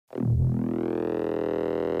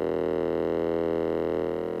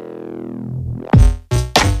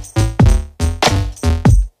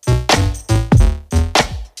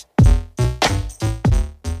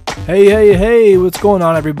Hey, what's going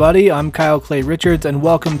on, everybody? I'm Kyle Clay Richards, and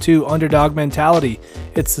welcome to Underdog Mentality.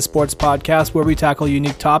 It's the sports podcast where we tackle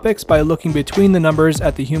unique topics by looking between the numbers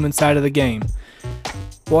at the human side of the game.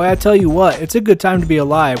 Boy, I tell you what, it's a good time to be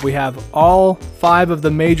alive. We have all 5 of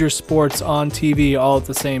the major sports on TV all at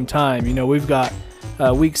the same time. You know, we've got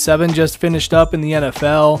Week 7 just finished up in the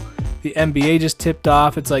NFL. The NBA just tipped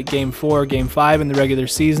off. It's like Game 4, Game 5 in the regular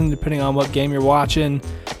season, depending on what game you're watching.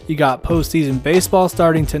 You got postseason baseball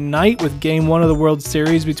starting tonight with Game 1 of the World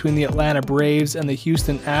Series between the Atlanta Braves and the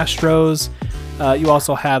Houston Astros. You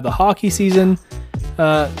also have the hockey season.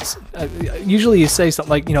 Usually you say something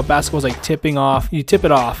like, basketball's like tipping off. You tip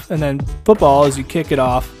it off, and then football is you kick it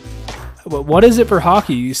off. What is it for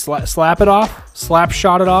hockey? You slap it off? Slap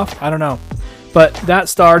shot it off? I don't know. But that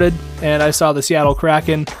started, and I saw the Seattle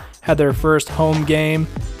Kraken had their first home game,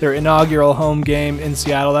 their inaugural home game in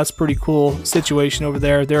Seattle. That's a pretty cool situation over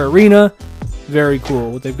there. Their arena, very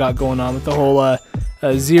cool what they've got going on with the whole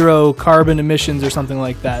zero carbon emissions or something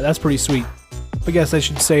like that. That's pretty sweet. I guess I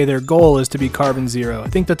should say their goal is to be carbon zero. I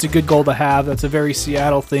think that's a good goal to have. That's a very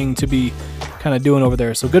Seattle thing to be kind of doing over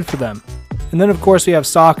there, so good for them. And then, of course, we have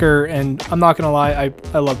soccer, and I'm not going to lie,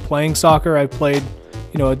 I love playing soccer. I've played,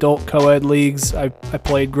 adult co-ed leagues. I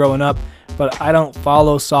played growing up. But I don't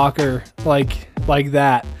follow soccer like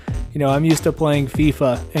that. I'm used to playing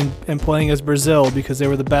FIFA and playing as Brazil because they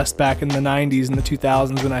were the best back in the 90s and the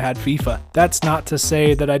 2000s when I had FIFA. That's not to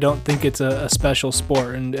say that I don't think it's a special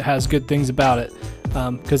sport and it has good things about it,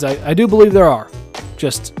 because I do believe there are.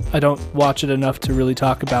 Just I don't watch it enough to really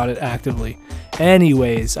talk about it actively.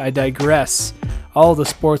 Anyways, I digress. All the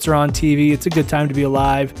sports are on TV. It's a good time to be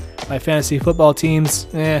alive. My fantasy football teams,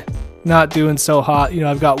 not doing so hot.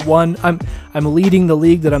 I've got one. I'm leading the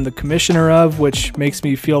league that I'm the commissioner of, which makes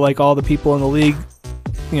me feel like all the people in the league,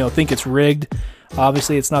 think it's rigged.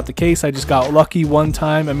 Obviously, it's not the case. I just got lucky one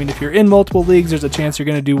time. I mean, if you're in multiple leagues, there's a chance you're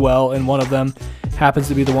going to do well, and one of them happens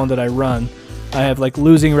to be the one that I run. I have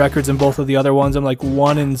losing records in both of the other ones. I'm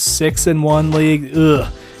 1-6 in one league,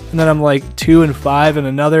 and then I'm 2-5 in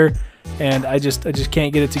another, and I just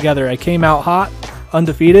can't get it together. I came out hot,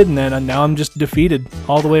 undefeated, and then now I'm just defeated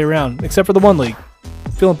all the way around, except for the one league.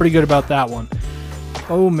 Feeling pretty good about that one.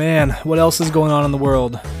 Oh man, what else is going on in the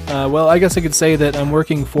world? Well, I guess I could say that I'm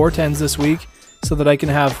working 4-10s this week so that I can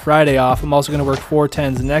have Friday off. I'm also going to work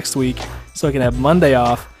 4-10s next week so I can have Monday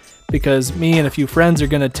off, because me and a few friends are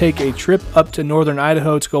going to take a trip up to northern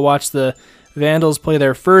Idaho to go watch the Vandals play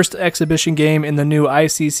their first exhibition game in the new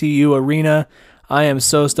ICCU arena. I am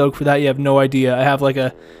so stoked for that. You have no idea. I have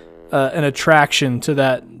an attraction to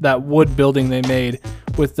that wood building they made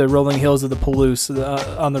with the rolling hills of the Palouse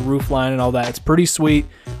on the roof line and all that. It's pretty sweet.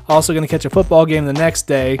 Also going to catch a football game the next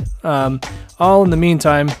day. All in the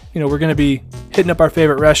meantime, we're going to be hitting up our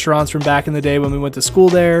favorite restaurants from back in the day when we went to school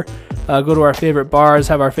there, go to our favorite bars,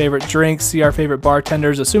 have our favorite drinks, see our favorite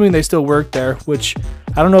bartenders, assuming they still work there, which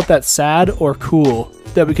I don't know if that's sad or cool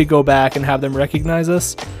that we could go back and have them recognize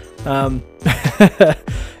us.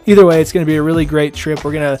 Either way, it's going to be a really great trip.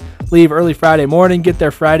 We're going to leave early Friday morning, get there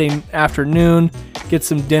Friday afternoon, get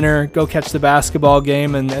some dinner, go catch the basketball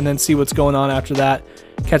game, and then see what's going on after that,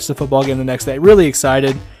 catch the football game the next day. Really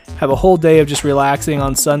excited. Have a whole day of just relaxing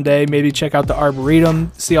on Sunday. Maybe check out the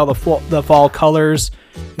Arboretum, see all the fall colors.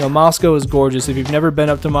 Moscow is gorgeous. If you've never been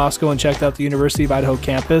up to Moscow and checked out the University of Idaho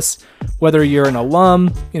campus, whether you're an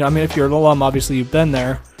alum, if you're an alum, obviously you've been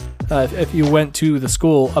there. If you went to the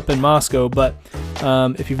school up in Moscow, but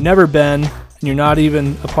if you've never been and you're not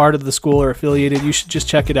even a part of the school or affiliated, you should just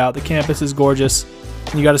check it out. The campus is gorgeous,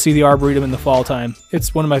 and you got to see the Arboretum in the fall time.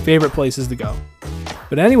 It's one of my favorite places to go.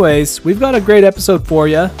 But anyways, we've got a great episode for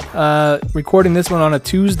you. Recording this one on a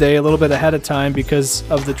Tuesday, a little bit ahead of time because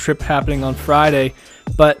of the trip happening on Friday.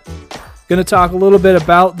 But going to talk a little bit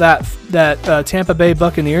about that Tampa Bay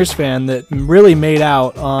Buccaneers fan that really made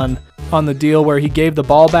out on the deal where he gave the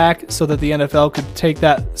ball back so that the NFL could take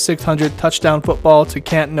that 600 touchdown football to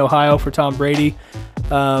Canton, Ohio for Tom Brady.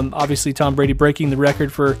 Obviously, Tom Brady breaking the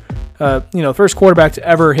record for, first quarterback to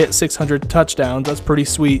ever hit 600 touchdowns. That's pretty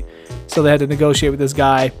sweet. So they had to negotiate with this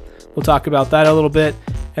guy. We'll talk about that a little bit.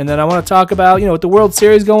 And then I want to talk about, with the World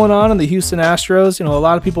Series going on and the Houston Astros, a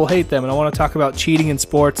lot of people hate them. And I want to talk about cheating in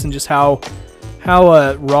sports and just how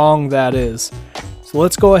wrong that is. So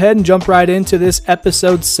let's go ahead and jump right into this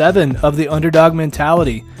episode 7 of the Underdog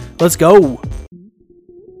Mentality. Let's go.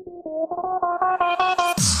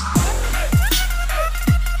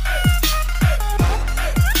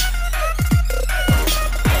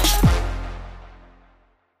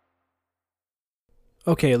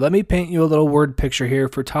 Okay, let me paint you a little word picture here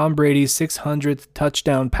for Tom Brady's 600th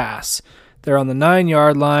touchdown pass. They're on the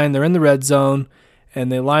 9-yard line, they're in the red zone,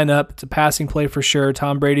 and they line up. It's a passing play for sure.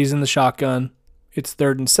 Tom Brady's in the shotgun. It's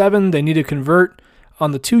 3rd and 7. They need to convert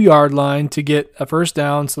on the 2-yard line to get a first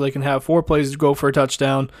down so they can have 4 plays to go for a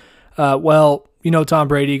touchdown. Tom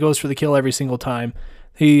Brady goes for the kill every single time.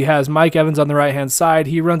 He has Mike Evans on the right-hand side.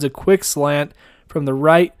 He runs a quick slant from the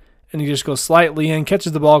right, and he just goes slightly in,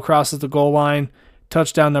 catches the ball, crosses the goal line.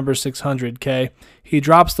 Touchdown number 600, okay? He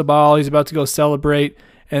drops the ball. He's about to go celebrate.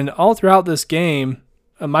 And all throughout this game,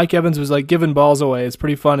 Mike Evans was like giving balls away. It's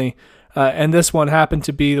pretty funny. And this one happened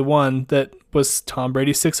to be the one that was Tom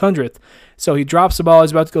Brady's 600th. So he drops the ball.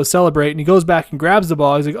 He's about to go celebrate, and he goes back and grabs the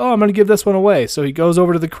ball. He's like, oh, I'm going to give this one away. So he goes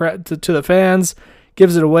over to the fans,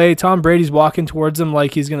 gives it away. Tom Brady's walking towards him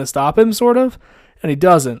like he's going to stop him, sort of, and he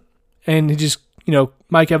doesn't. And he just,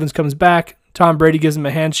 Mike Evans comes back. Tom Brady gives him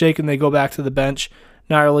a handshake, and they go back to the bench,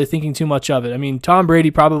 not really thinking too much of it. I mean, Tom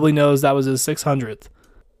Brady probably knows that was his 600th.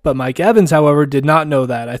 But Mike Evans, however, did not know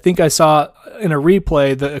that. I think I saw in a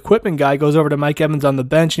replay, the equipment guy goes over to Mike Evans on the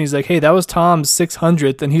bench, and he's like, hey, that was Tom's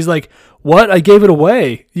 600th. And he's like, what? I gave it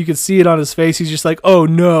away. You could see it on his face. He's just like, oh,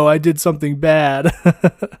 no, I did something bad.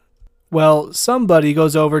 Well, somebody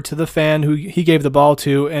goes over to the fan who he gave the ball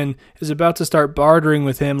to and is about to start bartering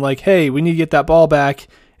with him, like, hey, we need to get that ball back.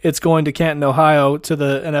 It's going to Canton, Ohio, to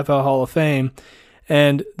the NFL Hall of Fame.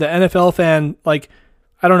 And the NFL fan, like,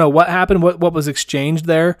 I don't know what happened, what was exchanged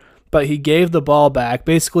there, but he gave the ball back,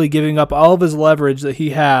 basically giving up all of his leverage that he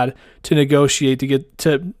had to negotiate to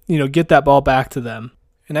get that ball back to them.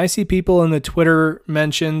 And I see people in the Twitter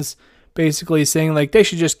mentions basically saying, like, they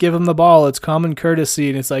should just give him the ball. It's common courtesy.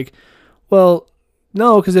 And it's like, well,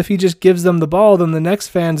 no, because if he just gives them the ball, then the next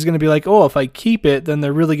fan is going to be like, oh, if I keep it, then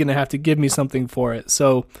they're really going to have to give me something for it.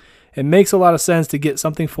 So it makes a lot of sense to get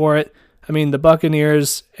something for it. I mean, the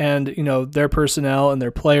Buccaneers and, their personnel and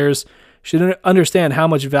their players should understand how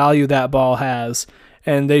much value that ball has,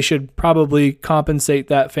 and they should probably compensate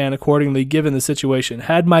that fan accordingly given the situation.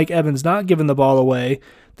 Had Mike Evans not given the ball away,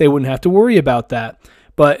 they wouldn't have to worry about that.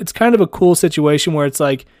 But it's kind of a cool situation where it's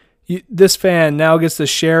like, this fan now gets to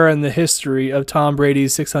share in the history of Tom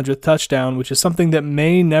Brady's 600th touchdown, which is something that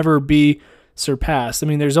may never be surpassed. I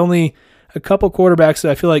mean, there's only a couple quarterbacks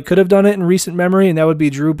that I feel like could have done it in recent memory, and that would be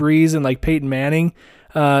Drew Brees and like Peyton Manning.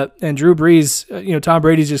 And Drew Brees, Tom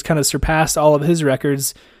Brady's just kind of surpassed all of his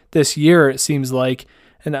records this year, it seems like.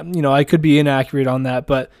 And, I could be inaccurate on that,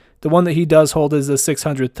 but the one that he does hold is the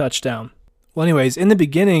 600th touchdown. Well, anyways, in the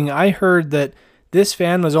beginning, I heard that this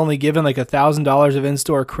fan was only given like $1,000 of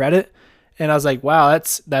in-store credit. And I was like, wow,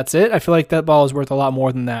 that's it? I feel like that ball is worth a lot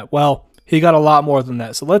more than that. Well, he got a lot more than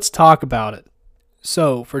that. So let's talk about it.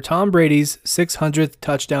 So for Tom Brady's 600th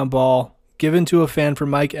touchdown ball given to a fan from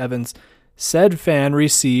Mike Evans, said fan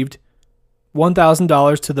received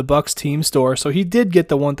 $1,000 to the Bucs team store. So he did get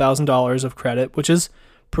the $1,000 of credit, which is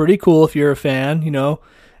pretty cool if you're a fan.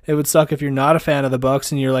 It would suck if you're not a fan of the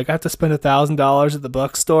Bucs and you're like, I have to spend $1,000 at the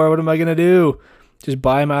Bucs store. What am I going to do? Just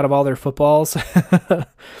buy them out of all their footballs?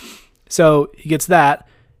 So he gets that.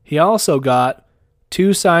 He also got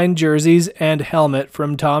 2 signed jerseys and helmet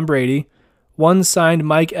from Tom Brady, 1 signed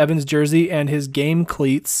Mike Evans jersey and his game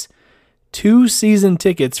cleats, 2 season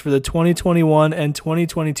tickets for the 2021 and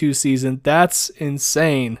 2022 season. That's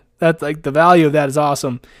insane. That's like, the value of that is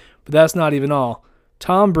awesome. But that's not even all.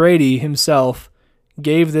 Tom Brady himself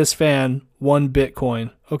gave this fan 1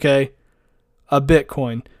 Bitcoin. Okay? A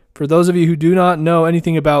Bitcoin. For those of you who do not know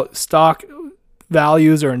anything about stock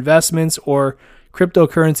values or investments or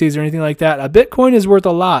cryptocurrencies or anything like that, a Bitcoin is worth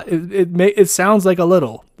a lot. It sounds like a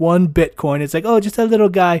little. 1 Bitcoin. It's like, oh, just a little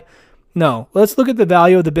guy. No. Let's look at the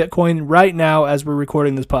value of the Bitcoin right now as we're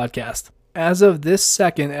recording this podcast. As of this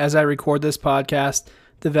second, as I record this podcast,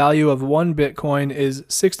 the value of 1 Bitcoin is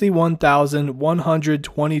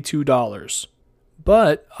 $61,122.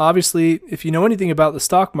 But obviously, if you know anything about the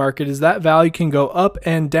stock market, is that value can go up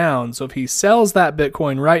and down. So if he sells that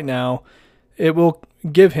Bitcoin right now, it will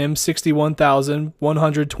give him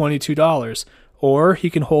 $61,122. Or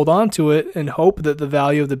he can hold on to it and hope that the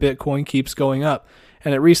value of the Bitcoin keeps going up.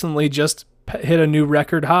 And it recently just hit a new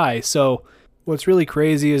record high. So what's really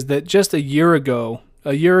crazy is that just a year ago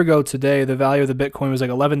today, the value of the Bitcoin was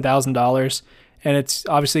like $11,000. And it's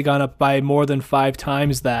obviously gone up by more than 5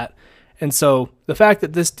 times that. And so the fact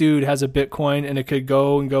that this dude has a Bitcoin and it could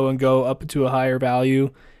go and go and go up to a higher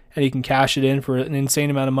value and he can cash it in for an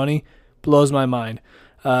insane amount of money blows my mind.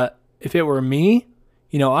 If it were me,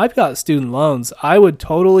 I've got student loans. I would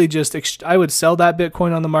totally I would sell that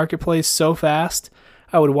Bitcoin on the marketplace so fast.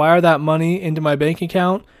 I would wire that money into my bank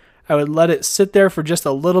account. I would let it sit there for just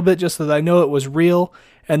a little bit just so that I know it was real.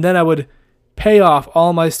 And then I would pay off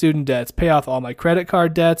all my student debts, pay off all my credit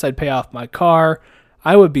card debts. I'd pay off my car.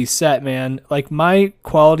 I would be set, man. Like, my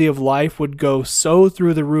quality of life would go so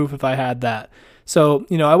through the roof if I had that. So,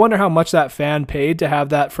 I wonder how much that fan paid to have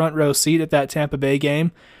that front row seat at that Tampa Bay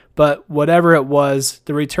game. But whatever it was,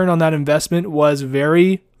 the return on that investment was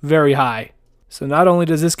very, very high. So not only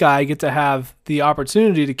does this guy get to have the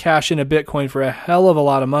opportunity to cash in a Bitcoin for a hell of a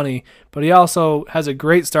lot of money, but he also has a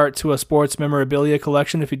great start to a sports memorabilia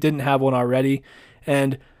collection if he didn't have one already.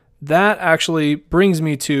 And that actually brings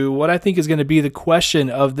me to what I think is going to be the question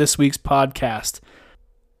of this week's podcast.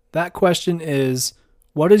 That question is,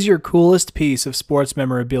 what is your coolest piece of sports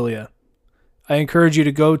memorabilia? I encourage you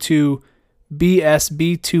to go to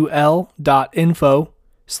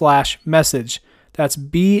bsb2l.info/message. That's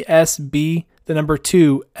BSB, the number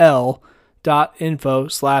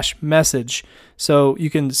 2l.info/message. So you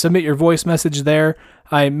can submit your voice message there.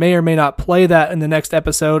 I may or may not play that in the next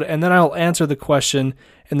episode, and then I'll answer the question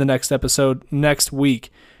in the next episode next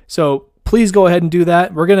week. So please go ahead and do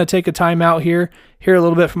that. We're going to take a time out here, hear a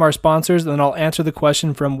little bit from our sponsors, and then I'll answer the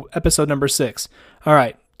question from episode number 6. All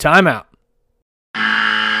right, time out.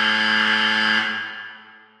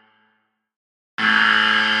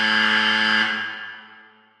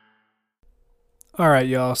 All right,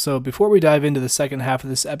 y'all. So before we dive into the second half of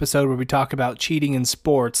this episode where we talk about cheating in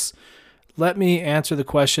sports, let me answer the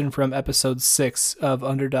question from episode 6 of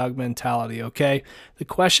Underdog Mentality, okay? The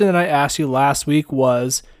question that I asked you last week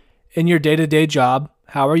was, in your day-to-day job,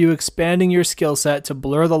 how are you expanding your skill set to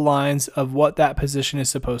blur the lines of what that position is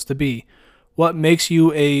supposed to be? What makes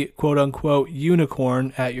you a quote-unquote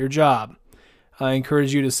unicorn at your job? I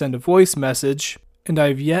encourage you to send a voice message, and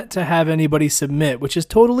I've yet to have anybody submit, which is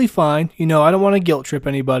totally fine. I don't want to guilt trip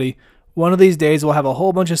anybody. One of these days we'll have a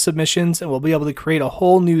whole bunch of submissions and we'll be able to create a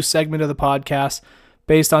whole new segment of the podcast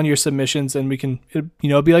based on your submissions, and we can,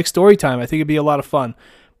 be like story time. I think it'd be a lot of fun.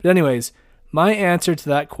 But anyways, my answer to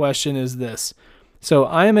that question is this. So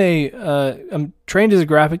I'm trained as a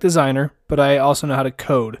graphic designer, but I also know how to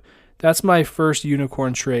code. That's my first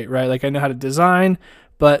unicorn trait, right? Like, I know how to design,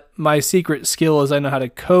 but my secret skill is I know how to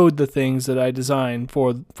code the things that I design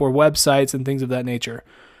for websites and things of that nature.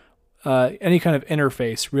 Any kind of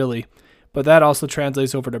interface, really. But that also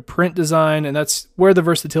translates over to print design, and that's where the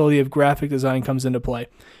versatility of graphic design comes into play.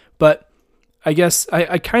 But I guess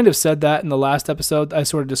I kind of said that in the last episode. I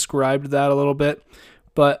sort of described that a little bit.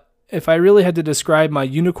 But if I really had to describe my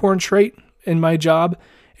unicorn trait in my job,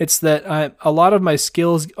 it's that a lot of my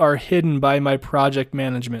skills are hidden by my project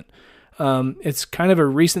management. It's kind of a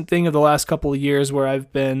recent thing of the last couple of years where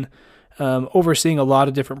I've been overseeing a lot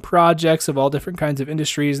of different projects of all different kinds of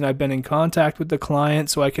industries, and I've been in contact with the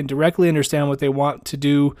client so I can directly understand what they want to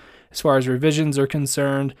do as far as revisions are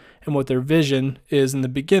concerned and what their vision is in the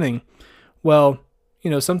beginning. Well,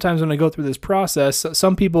 sometimes when I go through this process,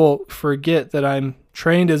 some people forget that I'm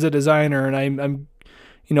trained as a designer and I'm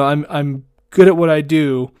good at what I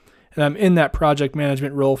do, and I'm in that project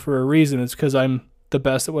management role for a reason. It's because I'm the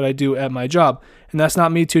best at what I do at my job. And that's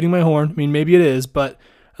not me tooting my horn. I mean, maybe it is, but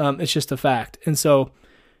it's just a fact. And so,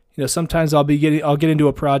 sometimes I'll get into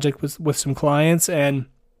a project with some clients, and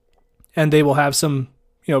they will have some,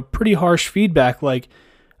 pretty harsh feedback. Like,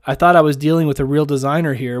 I thought I was dealing with a real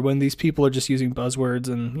designer here when these people are just using buzzwords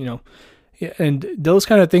and, and those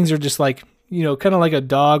kind of things are just like, kind of like a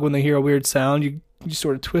dog when they hear a weird sound. You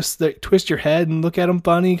sort of twist your head and look at them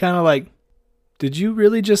funny, kind of like, did you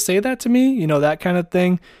really just say that to me? That kind of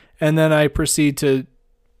thing. And then I proceed to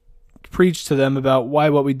preach to them about why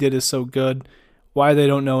what we did is so good, why they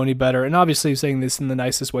don't know any better. And obviously saying this in the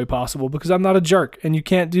nicest way possible, because I'm not a jerk and you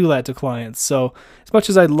can't do that to clients. So as much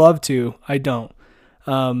as I'd love to, I don't.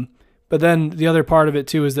 But then the other part of it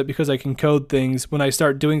too is that because I can code things, when I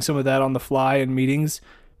start doing some of that on the fly in meetings,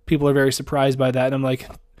 people are very surprised by that. And I'm like,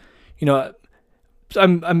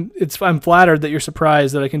 I'm flattered that you're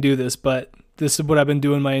surprised that I can do this, but this is what I've been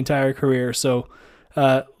doing my entire career. So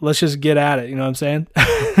let's just get at it. You know what I'm saying?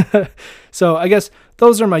 So I guess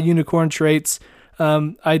those are my unicorn traits.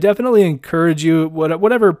 I definitely encourage you,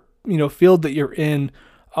 whatever field that you're in,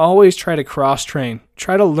 always try to cross-train.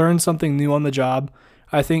 Try to learn something new on the job.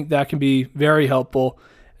 I think that can be very helpful.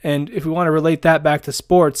 And if we want to relate that back to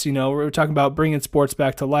sports, we're talking about bringing sports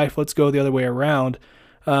back to life. Let's go the other way around.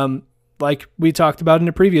 Like we talked about in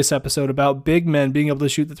a previous episode about big men being able to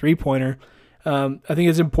shoot the three-pointer. I think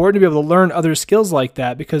it's important to be able to learn other skills like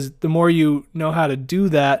that, because the more you know how to do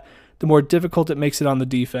that, the more difficult it makes it on the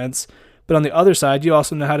defense. But on the other side, you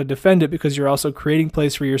also know how to defend it because you're also creating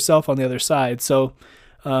plays for yourself on the other side. So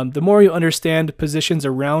the more you understand positions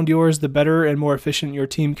around yours, the better and more efficient your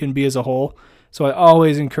team can be as a whole. So I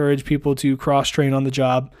always encourage people to cross-train on the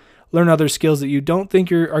job, learn other skills that you don't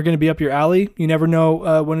think are going to be up your alley. You never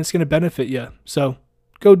know when it's going to benefit you. So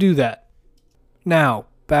go do that. Now,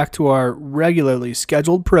 back to our regularly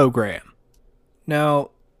scheduled program.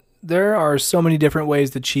 Now, there are so many different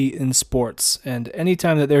ways to cheat in sports, and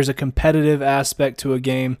anytime that there's a competitive aspect to a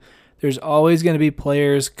game, there's always going to be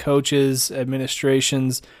players, coaches,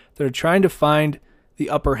 administrations that are trying to find the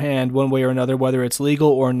upper hand one way or another, whether it's legal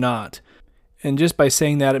or not. And just by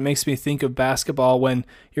saying that, it makes me think of basketball when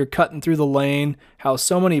you're cutting through the lane, how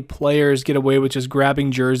so many players get away with just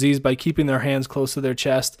grabbing jerseys by keeping their hands close to their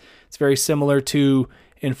chest. It's very similar to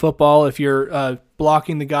in football. If you're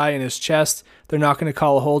blocking the guy in his chest, they're not going to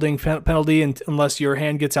call a holding penalty unless your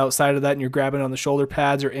hand gets outside of that and you're grabbing on the shoulder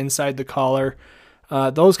pads or inside the collar.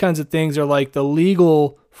 Those kinds of things are like the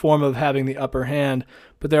legal form of having the upper hand.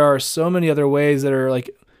 But there are so many other ways that are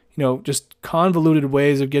like, just convoluted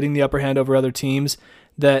ways of getting the upper hand over other teams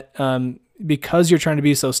that because you're trying to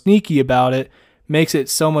be so sneaky about it, makes it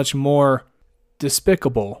so much more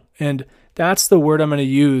despicable. And that's the word I'm going to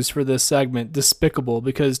use for this segment, despicable,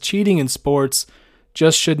 because cheating in sports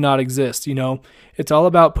just should not exist. It's all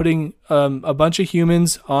about putting a bunch of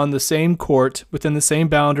humans on the same court, within the same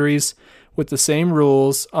boundaries, with the same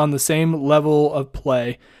rules, on the same level of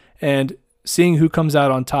play, and seeing who comes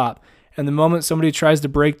out on top. And the moment somebody tries to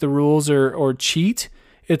break the rules or cheat,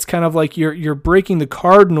 it's kind of like you're breaking the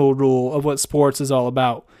cardinal rule of what sports is all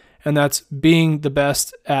about, and that's being the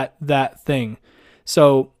best at that thing.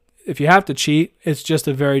 So if you have to cheat, it's just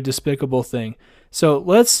a very despicable thing. So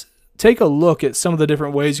let's take a look at some of the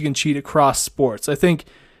different ways you can cheat across sports. I think,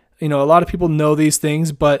 a lot of people know these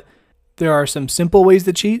things, but there are some simple ways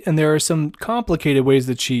to cheat, and there are some complicated ways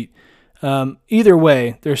to cheat. Either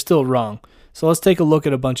way, they're still wrong. So let's take a look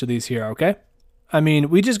at a bunch of these here, okay?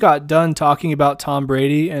 We just got done talking about Tom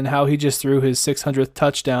Brady and how he just threw his 600th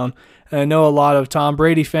touchdown. And I know a lot of Tom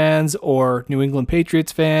Brady fans or New England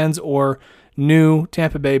Patriots fans or new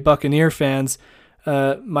Tampa Bay Buccaneer fans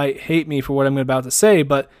might hate me for what I'm about to say,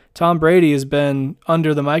 but Tom Brady has been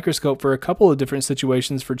under the microscope for a couple of different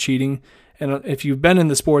situations for cheating. And if you've been in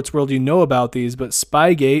the sports world, you know about these. But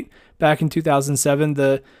Spygate, back in 2007,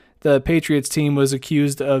 the Patriots team was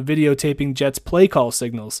accused of videotaping Jets play call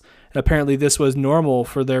signals. And apparently this was normal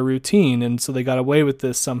for their routine, and so they got away with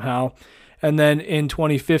this somehow. And then in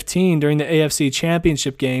 2015, during the AFC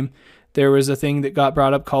Championship game, there was a thing that got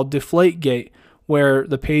brought up called Deflategate, where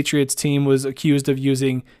the Patriots team was accused of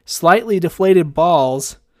using slightly deflated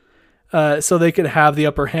balls so they could have the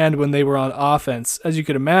upper hand when they were on offense. As you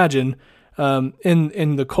could imagine,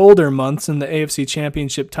 in the colder months in the AFC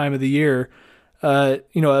Championship time of the year,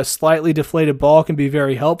 a slightly deflated ball can be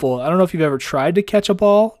very helpful. I don't know if you've ever tried to catch a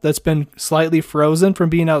ball that's been slightly frozen from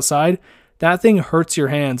being outside. That thing hurts your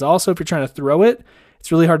hands. Also, if you're trying to throw it,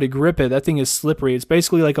 it's really hard to grip it. That thing is slippery. It's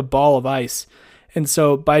basically like a ball of ice. And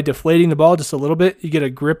so by deflating the ball just a little bit, you get a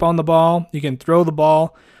grip on the ball. You can throw the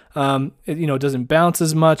ball. It doesn't bounce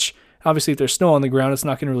as much. Obviously, if there's snow on the ground, it's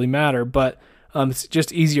not going to really matter. But it's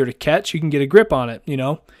just easier to catch. You can get a grip on it,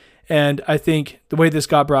 And I think the way this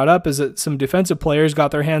got brought up is that some defensive players got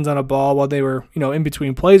their hands on a ball while they were, in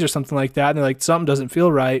between plays or something like that. And they're like, something doesn't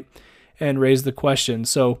feel right, and raised the question.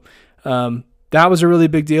 So that was a really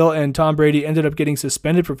big deal. And Tom Brady ended up getting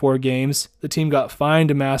suspended for 4 games. The team got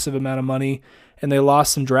fined a massive amount of money, and they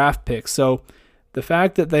lost some draft picks. So the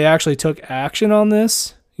fact that they actually took action on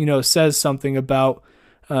this, says something about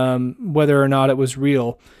whether or not it was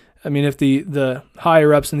real. If the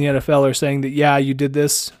higher ups in the NFL are saying that, yeah, you did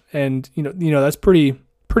this, and that's pretty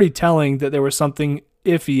telling that there was something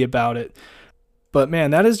iffy about it. But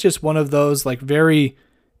man, that is just one of those like very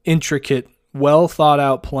intricate, well thought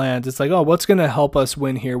out plans. It's like, oh, what's going to help us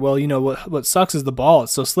win here? Well, what sucks is the ball.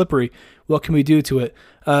 It's so slippery. What can we do to it?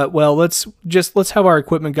 Well, let's have our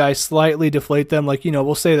equipment guy slightly deflate them. Like,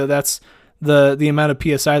 we'll say that that's the amount of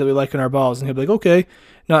PSI that we like in our balls, and he'll be like, okay,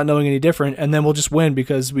 not knowing any different, and then we'll just win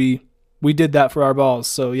because we did that for our balls.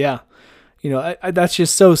 So yeah, that's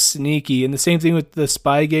just so sneaky. And the same thing with the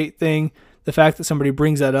Spygate thing, the fact that somebody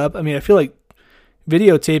brings that up. I feel like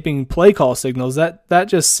videotaping play call signals, that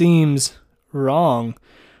just seems wrong.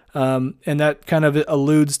 And that kind of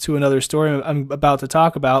alludes to another story I'm about to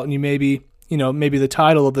talk about, and maybe the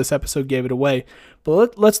title of this episode gave it away.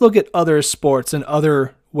 But let's look at other sports and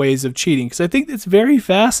other ways of cheating, because I think it's very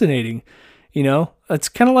fascinating. It's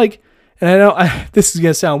kind of like, and I know this is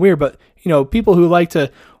going to sound weird, but people who like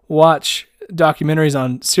to watch documentaries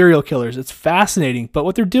on serial killers, it's fascinating, but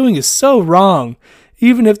what they're doing is so wrong.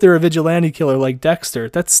 Even if they're a vigilante killer like Dexter,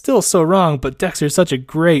 that's still so wrong, but Dexter is such a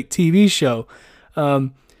great TV show.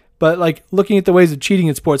 But like looking at the ways of cheating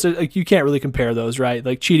in sports, like you can't really compare those, right?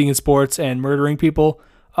 Like cheating in sports and murdering people,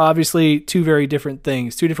 obviously two very different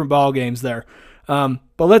things, two different ball games there. But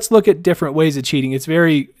let's look at different ways of cheating.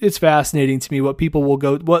 It's fascinating to me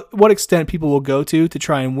what extent people will go to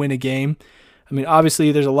try and win a game. I mean,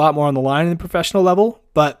 obviously there's a lot more on the line in the professional level,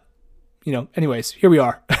 but anyways, here we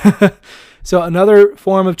are. So another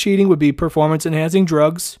form of cheating would be performance enhancing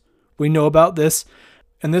drugs. We know about this.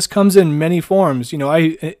 And this comes in many forms.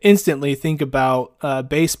 I instantly think about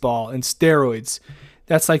baseball and steroids.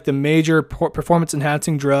 That's like the major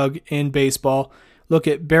performance-enhancing drug in baseball. Look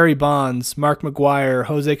at Barry Bonds, Mark McGwire,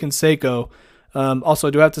 Jose Canseco. Also,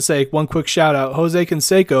 I do have to say one quick shout-out. Jose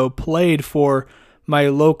Canseco played for my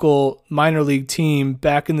local minor league team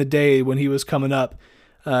back in the day when he was coming up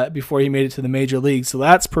before he made it to the major league. So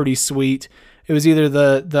that's pretty sweet. It was either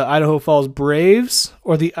the Idaho Falls Braves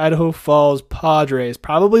or the Idaho Falls Padres.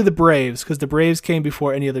 Probably the Braves, because the Braves came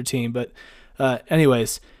before any other team. But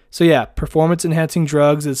anyways, so yeah, performance-enhancing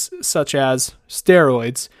drugs is such as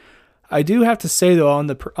steroids. I do have to say, though, on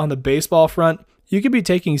the baseball front, you could be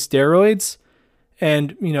taking steroids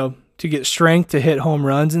and, to get strength to hit home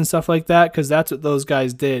runs and stuff like that, because that's what those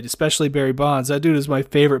guys did, especially Barry Bonds. That dude was my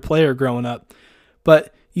favorite player growing up.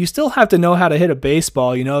 But you still have to know how to hit a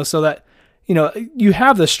baseball, so that you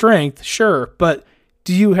have the strength, sure, but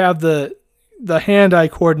do you have the hand-eye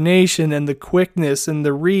coordination and the quickness and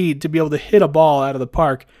the read to be able to hit a ball out of the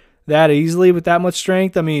park that easily with that much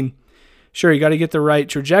strength? I mean, sure, you got to get the right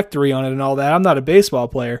trajectory on it and all that. I'm not a baseball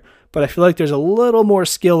player, but I feel like there's a little more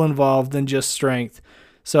skill involved than just strength.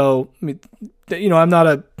 So, I mean, I'm not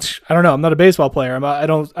a baseball player.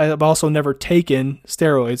 I've also never taken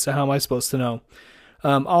steroids, so how am I supposed to know?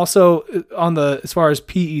 Also, as far as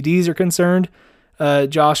PEDs are concerned,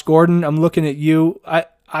 Josh Gordon, I'm looking at you. I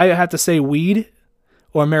have to say weed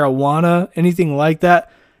or marijuana, anything like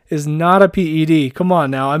that, is not a PED. Come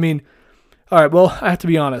on now. I mean, all right, well, I have to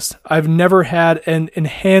be honest. I've never had an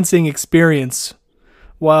enhancing experience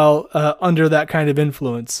while under that kind of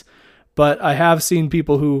influence. But I have seen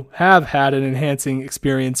people who have had an enhancing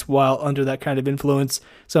experience while under that kind of influence.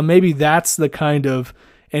 So maybe that's the kind of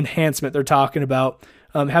enhancement they're talking about,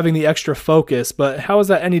 having the extra focus. But how is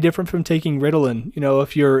that any different from taking Ritalin,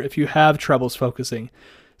 if you have troubles focusing?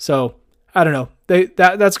 So I don't know.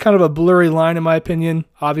 That's kind of a blurry line in my opinion.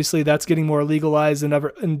 Obviously, that's getting more legalized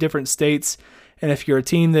in different states. And if you're a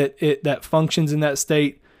team that functions in that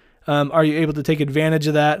state, are you able to take advantage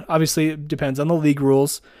of that? Obviously, it depends on the league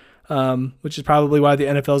rules. Which is probably why the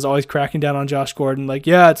NFL is always cracking down on Josh Gordon. Like,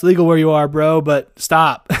 yeah, it's legal where you are, bro, but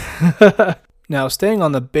stop. Now, staying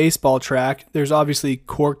on the baseball track, there's obviously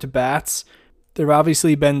corked bats. There have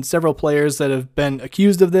obviously been several players that have been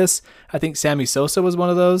accused of this. I think Sammy Sosa was one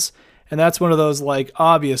of those. And that's one of those, like,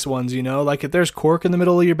 obvious ones, Like, if there's cork in the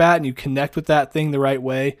middle of your bat and you connect with that thing the right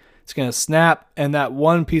way, it's going to snap, and that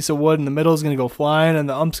one piece of wood in the middle is going to go flying, and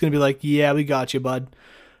the ump's going to be like, yeah, we got you, bud.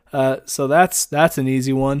 So that's an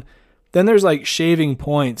easy one. Then there's like shaving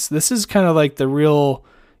points. This is kind of like the real,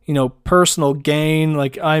 personal gain.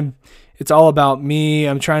 Like it's all about me.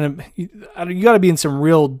 I'm trying to, you got to be in some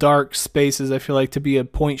real dark spaces, I feel like, to be a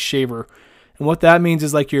point shaver. And what that means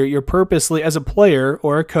is like you're purposely, as a player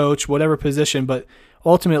or a coach, whatever position, but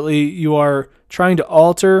ultimately you are trying to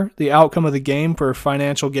alter the outcome of the game for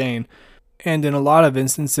financial gain. And in a lot of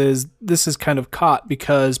instances, this is kind of caught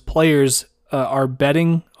because players are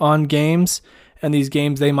betting on games, and these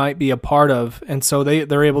games they might be a part of, and so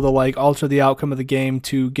they're able to like alter the outcome of the game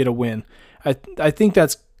to get a win. I think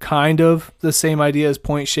that's kind of the same idea as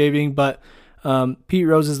point shaving, but Pete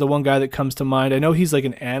Rose is the one guy that comes to mind. I know he's like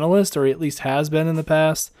an analyst, or at least has been in the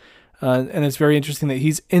past, and it's very interesting that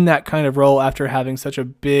he's in that kind of role after having such a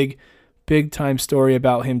big time story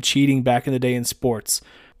about him cheating back in the day in sports.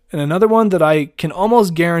 And another one that I can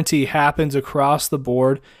almost guarantee happens across the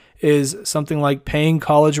board is something like paying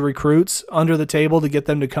college recruits under the table to get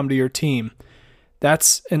them to come to your team.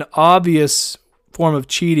 That's an obvious form of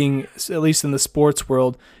cheating, at least in the sports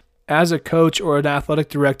world. As a coach or an athletic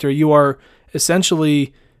director, you are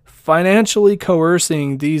essentially financially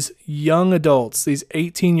coercing these young adults, these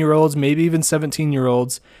 18-year-olds, maybe even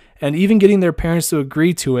 17-year-olds, and even getting their parents to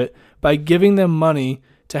agree to it by giving them money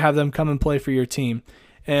to have them come and play for your team.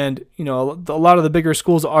 And, a lot of the bigger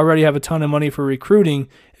schools already have a ton of money for recruiting.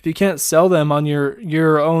 If you can't sell them on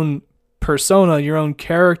your own persona, your own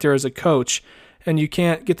character as a coach, and you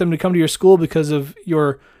can't get them to come to your school because of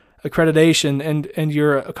your accreditation and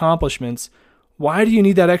your accomplishments, why do you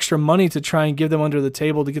need that extra money to try and give them under the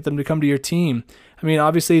table to get them to come to your team? I mean,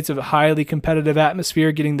 obviously it's a highly competitive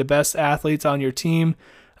atmosphere, getting the best athletes on your team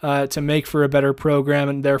to make for a better program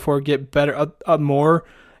and therefore get better,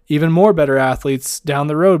 even more better athletes down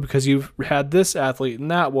the road because you've had this athlete and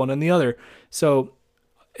that one and the other. So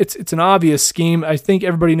it's an obvious scheme. I think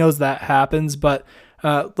everybody knows that happens, but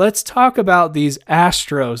let's talk about these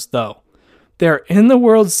Astros, though. They're in the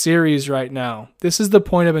World Series right now. This is the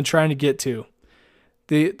point I've been trying to get to.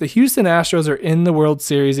 The Houston Astros are in the World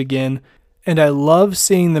Series again, and I love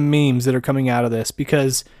seeing the memes that are coming out of this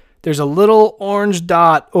because there's a little orange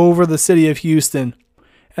dot over the city of Houston,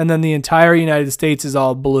 and then the entire United States is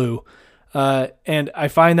all blue. And I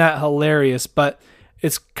find that hilarious, but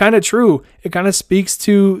it's kind of true. It kind of speaks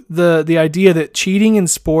to the idea that cheating in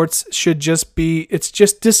sports should just be, it's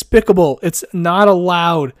just despicable. It's not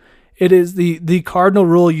allowed. It is the cardinal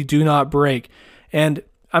rule you do not break. And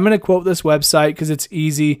I'm going to quote this website because it's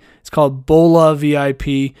easy. It's called Bola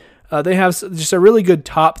VIP. They have just a really good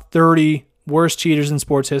top 30 worst cheaters in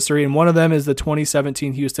sports history, and one of them is the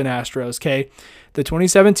 2017 Houston Astros. Okay, the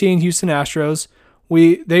 2017 Houston Astros,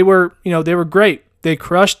 they were great. They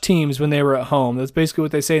crushed teams when they were at home. That's basically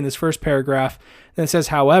what they say in this first paragraph. Then it says,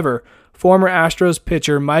 however, former Astros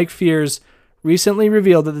pitcher Mike Fiers recently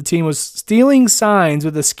revealed that the team was stealing signs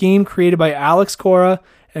with a scheme created by Alex Cora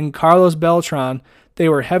and Carlos Beltran. They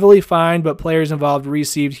were heavily fined, but players involved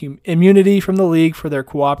received immunity from the league for their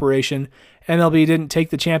cooperation. MLB didn't take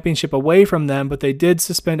the championship away from them, but they did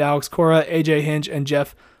suspend Alex Cora, AJ Hinch, and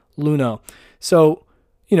Jeff Luhnow. So,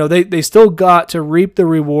 they still got to reap the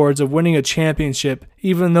rewards of winning a championship,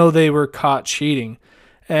 even though they were caught cheating.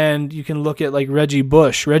 And you can look at like Reggie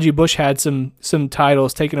Bush. Reggie Bush had some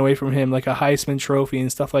titles taken away from him, like a Heisman Trophy and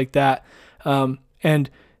stuff like that. And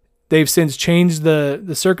they've since changed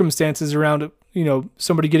the circumstances around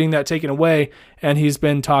somebody getting that taken away, and he's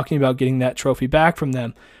been talking about getting that trophy back from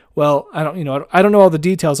them. Well, I don't know all the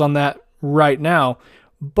details on that right now,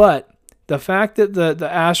 but the fact that the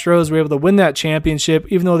Astros were able to win that championship,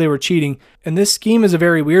 even though they were cheating, and this scheme is a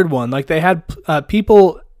very weird one. Like they had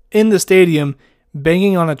people in the stadium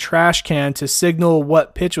banging on a trash can to signal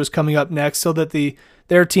what pitch was coming up next, so that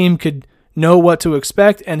their team could know what to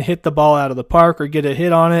expect and hit the ball out of the park or get a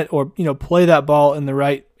hit on it, or play that ball in the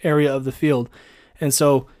right area of the field. And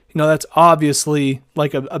so that's obviously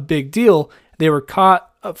like a big deal. They were caught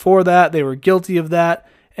for that. They were guilty of that,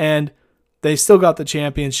 and they still got the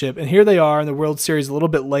championship. And here they are in the World Series a little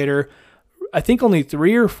bit later. I think only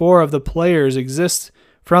 3 or 4 of the players exist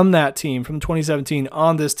from that team, from 2017,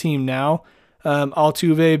 on this team now,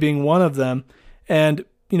 Altuve being one of them. And,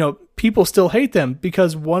 people still hate them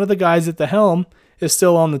because one of the guys at the helm is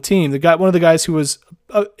still on the team. One of the guys who was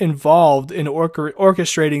involved in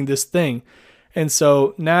orchestrating this thing. And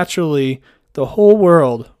so naturally, the whole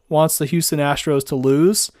world wants the Houston Astros to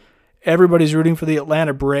lose. Everybody's rooting for the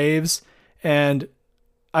Atlanta Braves, and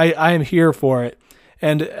I am here for it.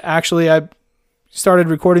 And actually, I started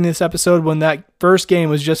recording this episode when that first game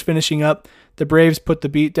was just finishing up. The Braves put the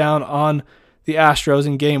beat down on the Astros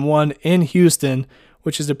in Game 1 in Houston,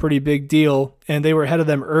 which is a pretty big deal, and they were ahead of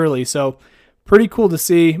them early. So pretty cool to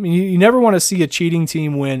see. I mean, you never want to see a cheating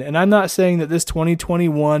team win, and I'm not saying that this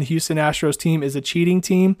 2021 Houston Astros team is a cheating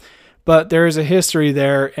team, but there is a history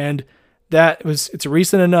there, and it's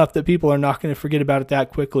recent enough that people are not going to forget about it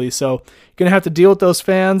that quickly. So you're going to have to deal with those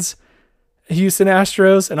fans, Houston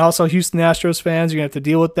Astros, and also Houston Astros fans. You're going to have to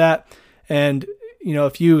deal with that. And,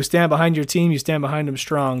 if you stand behind your team, you stand behind them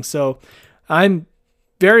strong. So I'm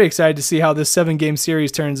very excited to see how this 7-game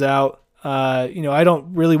series turns out. I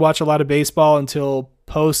don't really watch a lot of baseball until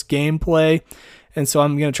post-game play, and so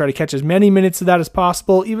I'm going to try to catch as many minutes of that as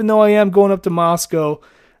possible, even though I am going up to Moscow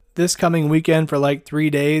this coming weekend for like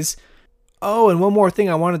 3 days. Oh, and one more thing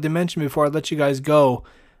I wanted to mention before I let you guys go.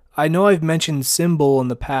 I know I've mentioned Symbol in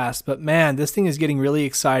the past, but man, this thing is getting really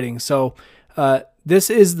exciting. So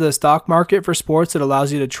this is the stock market for sports that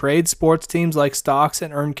allows you to trade sports teams like stocks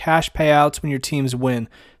and earn cash payouts when your teams win.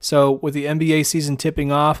 So with the NBA season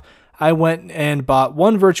tipping off, I went and bought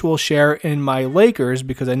one virtual share in my Lakers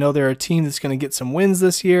because I know they're a team that's going to get some wins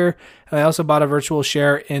this year. And I also bought a virtual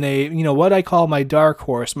share in what I call my dark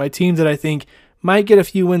horse, my team that I think might get a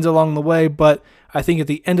few wins along the way, but I think at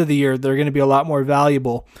the end of the year, they're going to be a lot more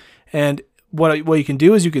valuable. And what you can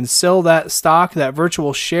do is you can sell that stock, that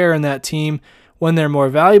virtual share in that team when they're more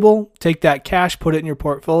valuable, take that cash, put it in your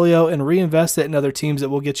portfolio, and reinvest it in other teams that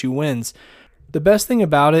will get you wins. The best thing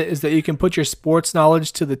about it is that you can put your sports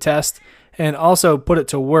knowledge to the test and also put it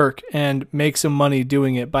to work and make some money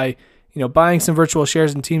doing it by, buying some virtual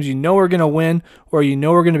shares in teams are going to win or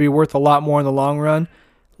are going to be worth a lot more in the long run,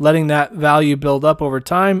 letting that value build up over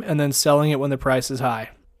time, and then selling it when the price is high.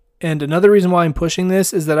 And another reason why I'm pushing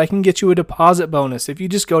this is that I can get you a deposit bonus. If you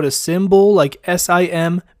just go to Symbol, like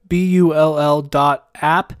SIMBULL.app,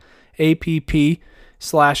 APP,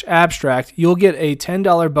 symbol.app/abstract, you'll get a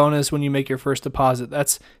 $10 bonus when you make your first deposit.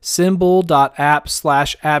 That's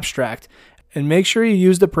symbol.app/abstract. And make sure you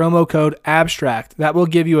use the promo code ABSTRACT. That will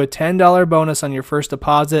give you a $10 bonus on your first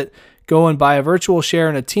deposit. Go and buy a virtual share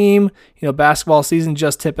in a team. Basketball season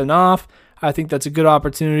just tipping off. I think that's a good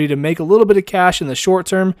opportunity to make a little bit of cash in the short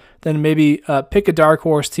term, then maybe pick a dark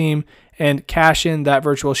horse team and cash in that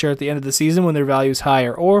virtual share at the end of the season when their value is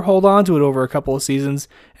higher, or hold on to it over a couple of seasons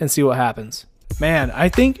and see what happens. Man, I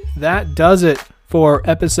think that does it for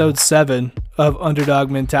episode 7 of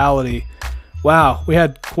Underdog Mentality. Wow, we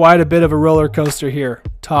had quite a bit of a roller coaster here,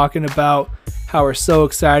 talking about how we're so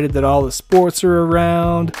excited that all the sports are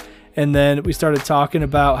around, and then we started talking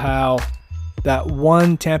about how that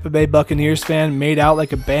one Tampa Bay Buccaneers fan made out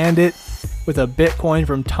like a bandit with a Bitcoin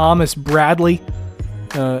from Thomas Bradley,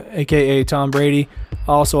 aka Tom Brady.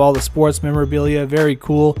 Also, all the sports memorabilia, very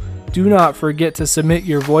cool. Do not forget to submit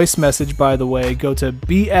your voice message, by the way. Go to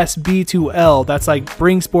BSB2L. That's like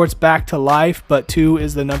bring sports back to life, but 2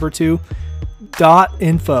 is the number 2.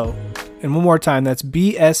 .info. And one more time, that's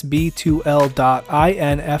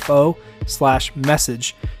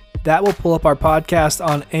bsb2l.info/message. That will pull up our podcast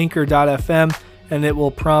on anchor.fm, and it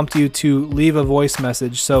will prompt you to leave a voice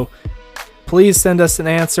message. So please send us an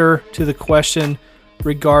answer to the question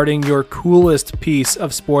regarding your coolest piece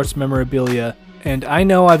of sports memorabilia. And I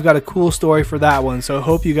know I've got a cool story for that one, so I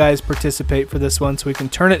hope you guys participate for this one so we can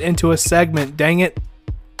turn it into a segment. Dang it.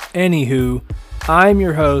 Anywho, I'm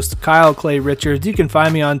your host, Kyle Clay Richards. You can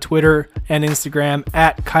find me on Twitter and Instagram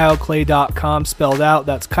at kyleclay.com, spelled out.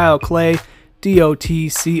 That's Kyle Clay,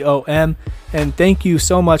 DOTCOM. And thank you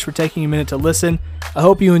so much for taking a minute to listen. I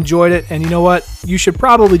hope you enjoyed it. And you know what? You should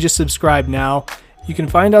probably just subscribe now. You can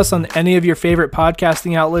find us on any of your favorite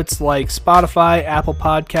podcasting outlets like Spotify, Apple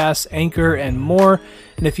Podcasts, Anchor, and more.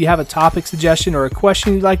 And if you have a topic suggestion or a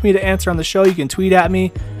question you'd like me to answer on the show, you can tweet at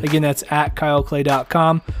me. Again, that's at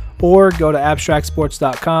kyleclay.com. Or go to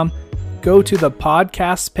abstractsports.com, go to the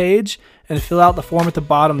podcasts page, and fill out the form at the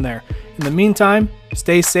bottom there. In the meantime,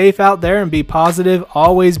 stay safe out there and be positive,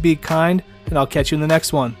 always be kind, and I'll catch you in the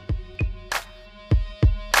next one.